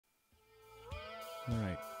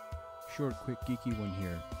Alright, short, quick, geeky one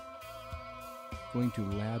here. Going to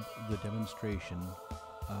lab the demonstration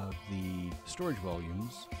of the storage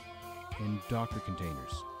volumes in Docker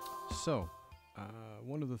containers. So,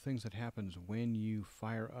 one of the things that happens when you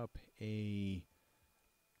fire up a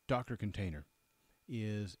Docker container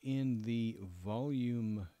is in the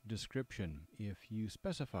volume description, if you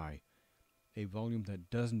specify a volume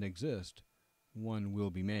that doesn't exist, one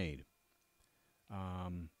will be made.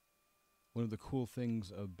 One of the cool things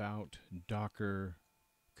about Docker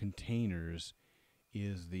containers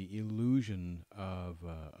is the illusion of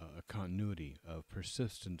a continuity, of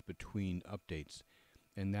persistence between updates.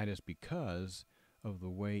 And that is because of the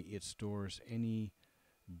way it stores any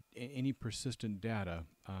persistent data.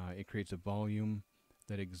 It creates a volume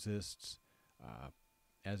that exists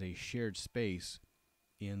as a shared space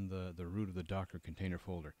in the root of the Docker container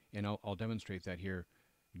folder. And I'll demonstrate that here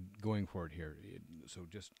going forward here. So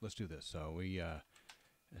just let's do this. So we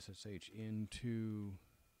SSH into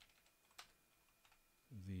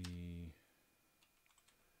the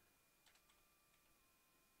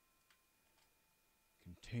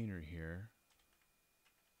container here.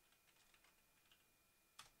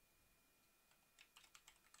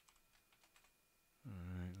 All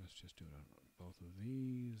right, let's just do it on both of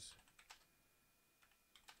these.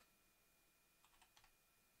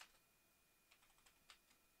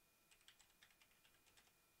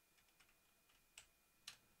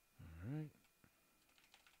 All right.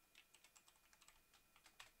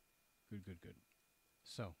 Good.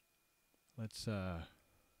 So, let's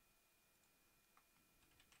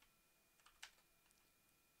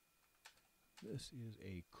this is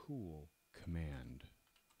a cool command.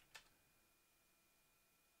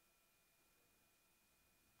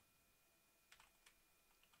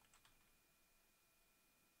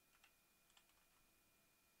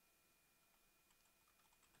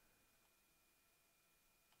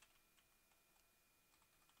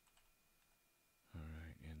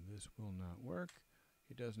 Alright, and this will not work.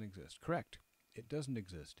 It doesn't exist. Correct. It doesn't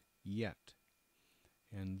exist yet.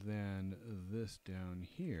 And then this down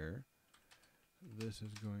here, this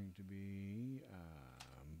is going to be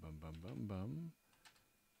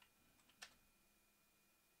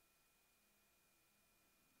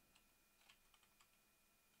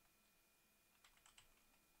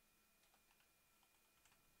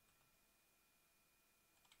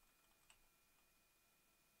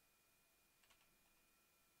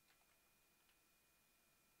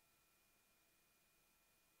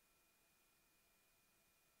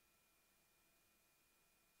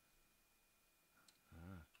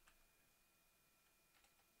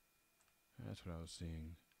that's what I was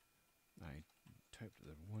seeing. I typed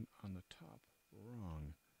the one on the top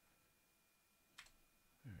wrong.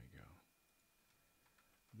 There we go.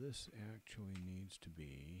 This actually needs to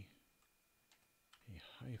be a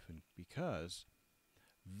hyphen because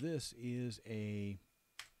this is a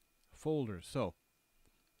folder. So,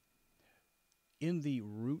 in the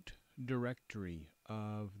root directory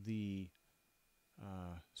of the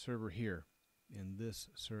server here, in this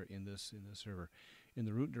server, in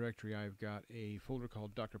the root directory, I've got a folder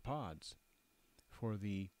called Docker Pods for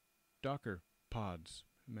the Docker pods.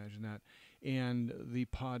 Imagine that. And the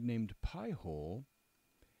pod named PiHole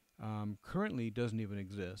currently doesn't even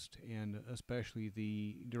exist, and especially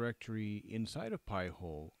the directory inside of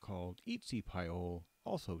PiHole called etc PiHole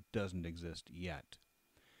also doesn't exist yet.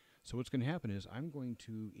 So what's going to happen is I'm going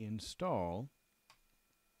to install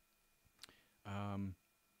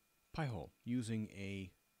PiHole using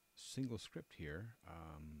a single script here.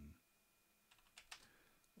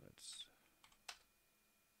 Let's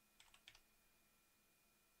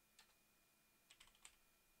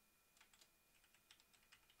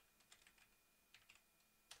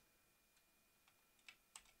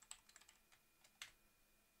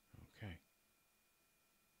okay.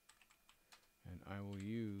 And I will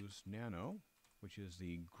use Nano, which is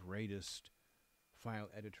the greatest file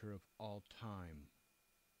editor of all time.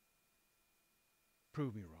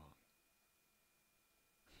 Prove me wrong.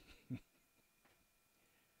 Let's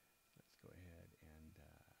go ahead and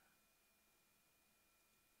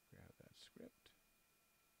grab that script.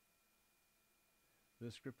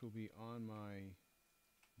 This script will be on my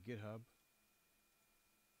GitHub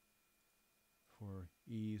for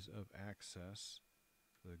ease of access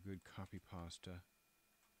with a good copy pasta.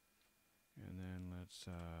 And then let's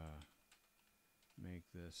make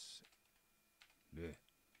this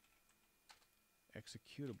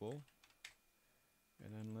executable,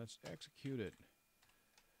 and then let's execute it.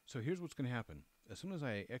 So here's what's going to happen. As soon as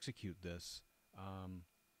I execute this,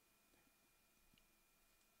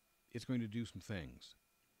 it's going to do some things,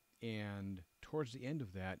 and towards the end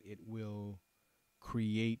of that, it will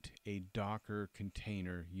create a Docker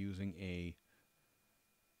container using a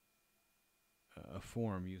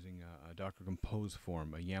form, using a Docker Compose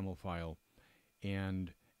form, a YAML file,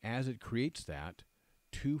 and as it creates that,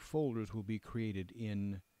 2 folders will be created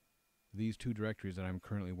in these 2 directories that I'm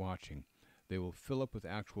currently watching. They will fill up with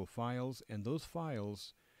actual files, and those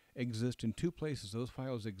files exist in 2 places. Those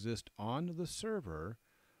files exist on the server,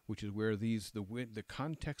 which is where the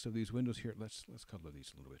context of these windows here. Let's color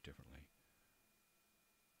these a little bit differently.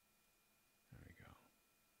 There we go.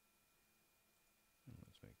 And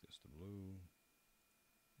let's make this the blue.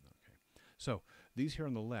 Okay. So these here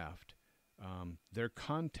on the left, their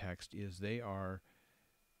context is they are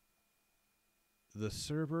the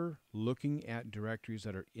server looking at directories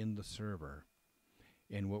that are in the server.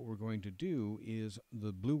 And what we're going to do is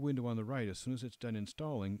the blue window on the right, as soon as it's done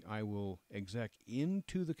installing, I will exec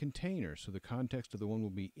into the container. So the context of the one will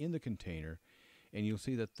be in the container. And you'll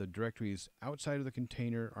see that the directories outside of the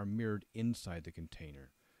container are mirrored inside the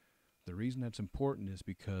container. The reason that's important is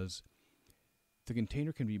because the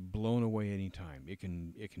container can be blown away anytime. It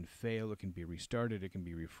can fail, it can be restarted, it can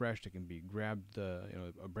be refreshed, it can be grabbed,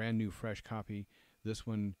 a brand new fresh copy, this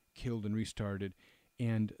one killed and restarted,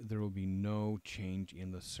 and there will be no change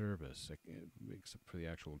in the service except for the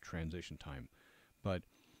actual transition time. But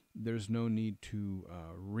there's no need to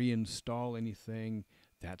reinstall anything.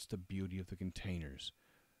 That's the beauty of the containers.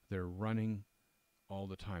 They're running all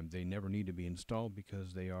the time. They never need to be installed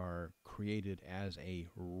because they are created as a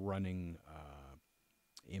running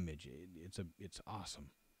image. It's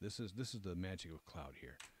awesome. This is the magic of cloud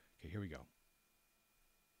here. Okay, here we go.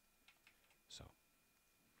 So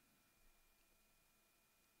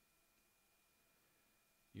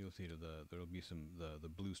you'll see there'll be the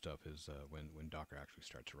blue stuff is when Docker actually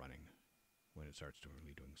starts running, when it starts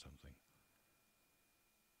really doing something.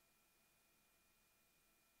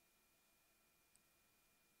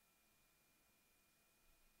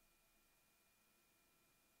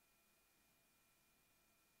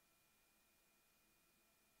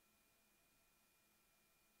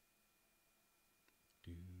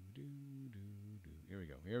 Here we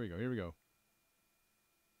go. Here we go. Here we go.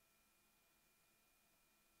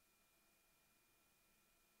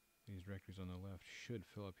 These directories on the left should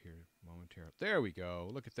fill up here momentarily. There we go.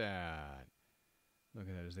 Look at that. Look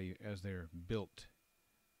at that as they're built.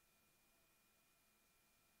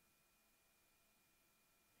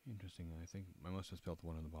 Interesting. I think I must have spelled the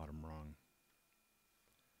one on the bottom wrong.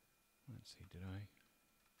 Let's see. Did I?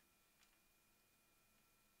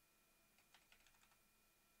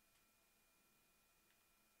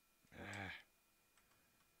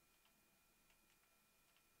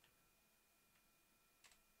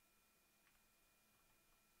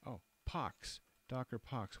 Oh, Pox. Docker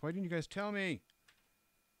Pox. Why didn't you guys tell me?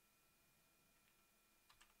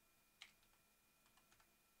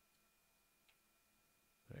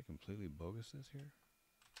 Did I completely bogus this here?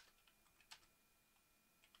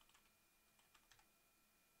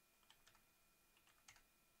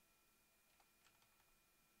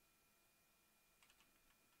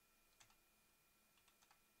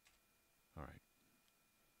 All right.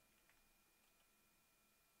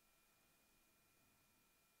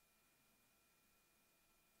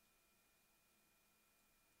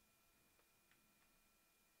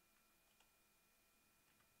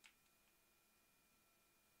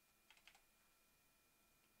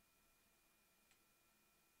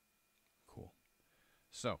 Cool.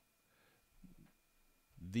 So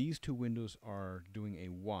these 2 windows are doing a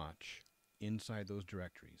watch inside those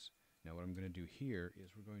directories. Now what I'm going to do here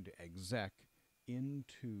is we're going to exec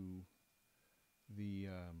into the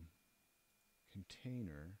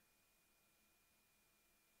container.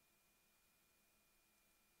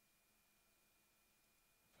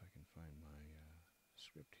 If I can find my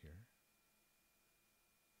script here.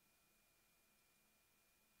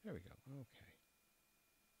 There we go. Okay.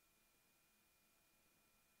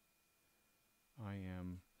 I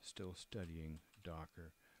am still studying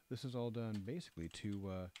Docker. This is all done basically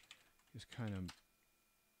to just kind of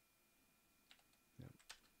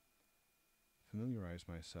familiarize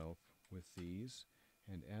myself with these,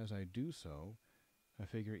 and as I do so, I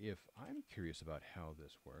figure if I'm curious about how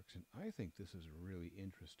this works, and I think this is really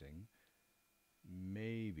interesting,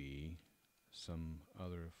 maybe some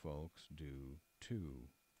other folks do too.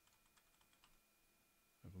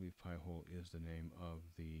 I believe PiHole is the name of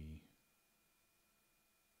the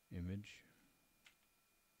image.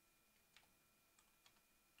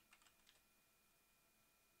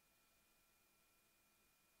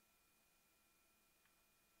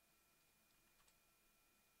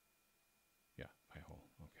 Yeah, PiHole.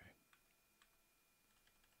 Okay.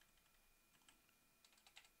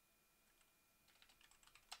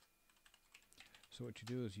 So what you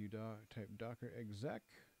do is you type docker exec.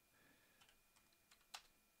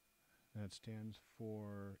 That stands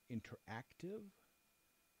for interactive.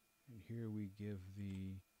 And here we give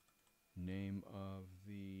the name of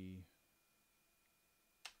the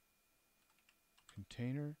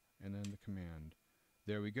container and then the command.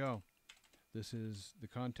 There we go. This is the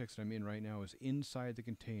context I'm in right now is inside the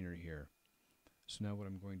container here. So now what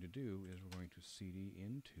I'm going to do is we're going to cd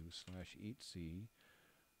into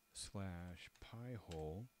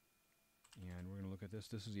 /etc/PiHole, and we're going to look at this.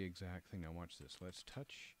 This is the exact thing. Now watch this. Let's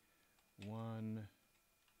touch one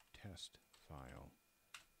test file.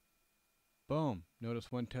 Boom.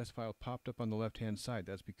 Notice one test file popped up on the left-hand side.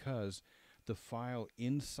 That's because the file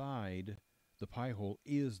inside the PiHole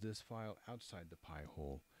is this file outside the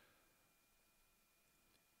PiHole.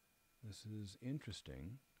 This is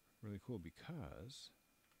interesting, really cool, because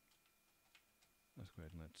let's go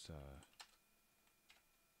ahead and let's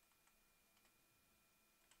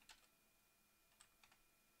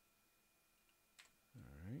all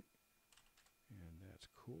right, and that's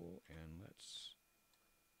cool, and let's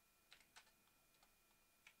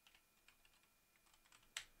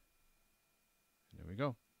there we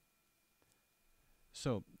go.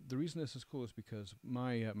 So the reason this is cool is because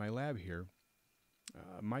my my lab here,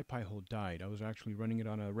 my PiHole died. I was actually running it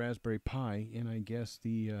on a Raspberry Pi, and I guess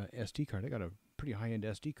the SD card, I got a pretty high-end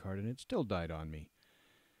SD card, and it still died on me.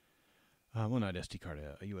 Well, not SD card,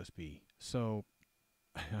 a USB. So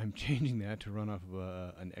I'm changing that to run off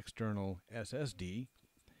of an external SSD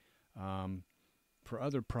for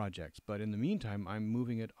other projects. But in the meantime, I'm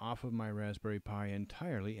moving it off of my Raspberry Pi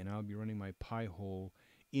entirely, and I'll be running my PiHole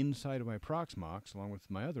inside of my Proxmox along with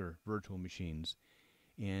my other virtual machines.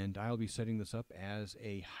 And I'll be setting this up as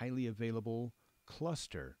a highly available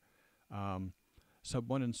cluster. Sub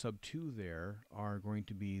 1 and Sub 2 there are going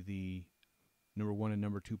to be the number 1 and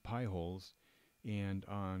number 2 PiHoles. And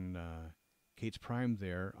on Kate's Prime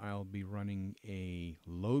there, I'll be running a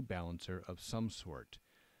load balancer of some sort.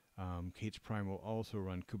 Kate's Prime will also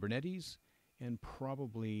run Kubernetes and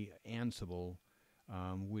probably Ansible,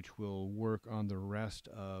 which will work on the rest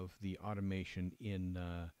of the automation in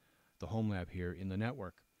the home lab here in the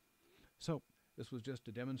network. So this was just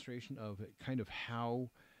a demonstration of kind of how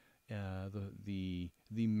the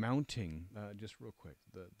mounting, just real quick,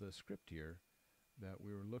 the script here that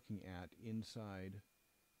we were looking at inside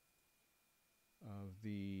of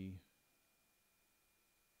the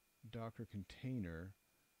Docker container,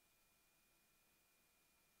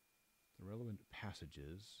 the relevant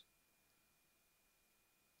passages.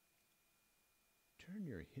 Turn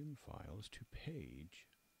your HIM files to page.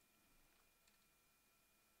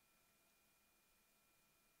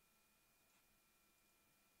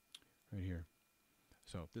 Right here.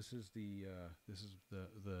 So this is the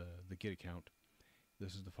Git account.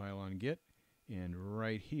 This is the file on Git, and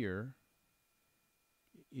right here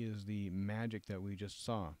is the magic that we just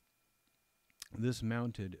saw. This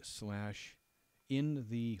mounted slash in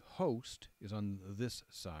the host is on this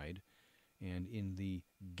side, and in the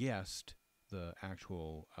guest, the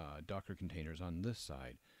actual Docker containers on this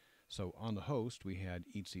side. So on the host, we had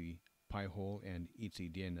etc PiHole and etc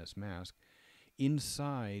DNS mask.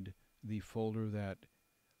 Inside the folder that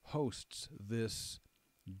hosts this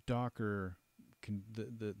Docker,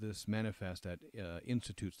 this manifest that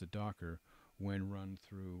institutes the Docker when run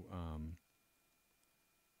through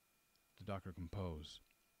the Docker Compose.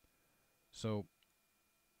 So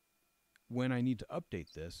when I need to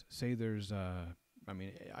update this, say there's I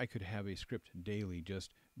mean, I could have a script daily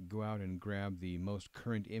just go out and grab the most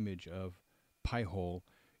current image of PiHole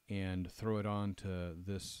and throw it onto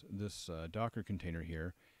this Docker container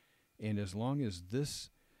here. And as long as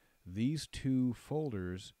these two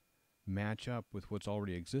folders match up with what's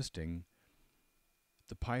already existing,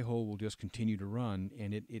 the PiHole will just continue to run,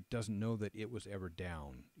 and it doesn't know that it was ever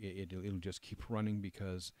down. It'll just keep running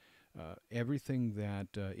because everything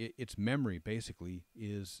that its memory basically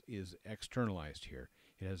is externalized here.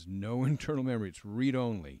 It has no internal memory. It's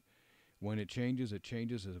read-only. When it changes, it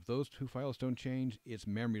changes. If those two files don't change, its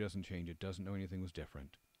memory doesn't change. It doesn't know anything was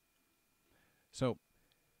different. So,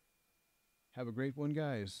 have a great one,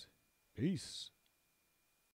 guys. Peace.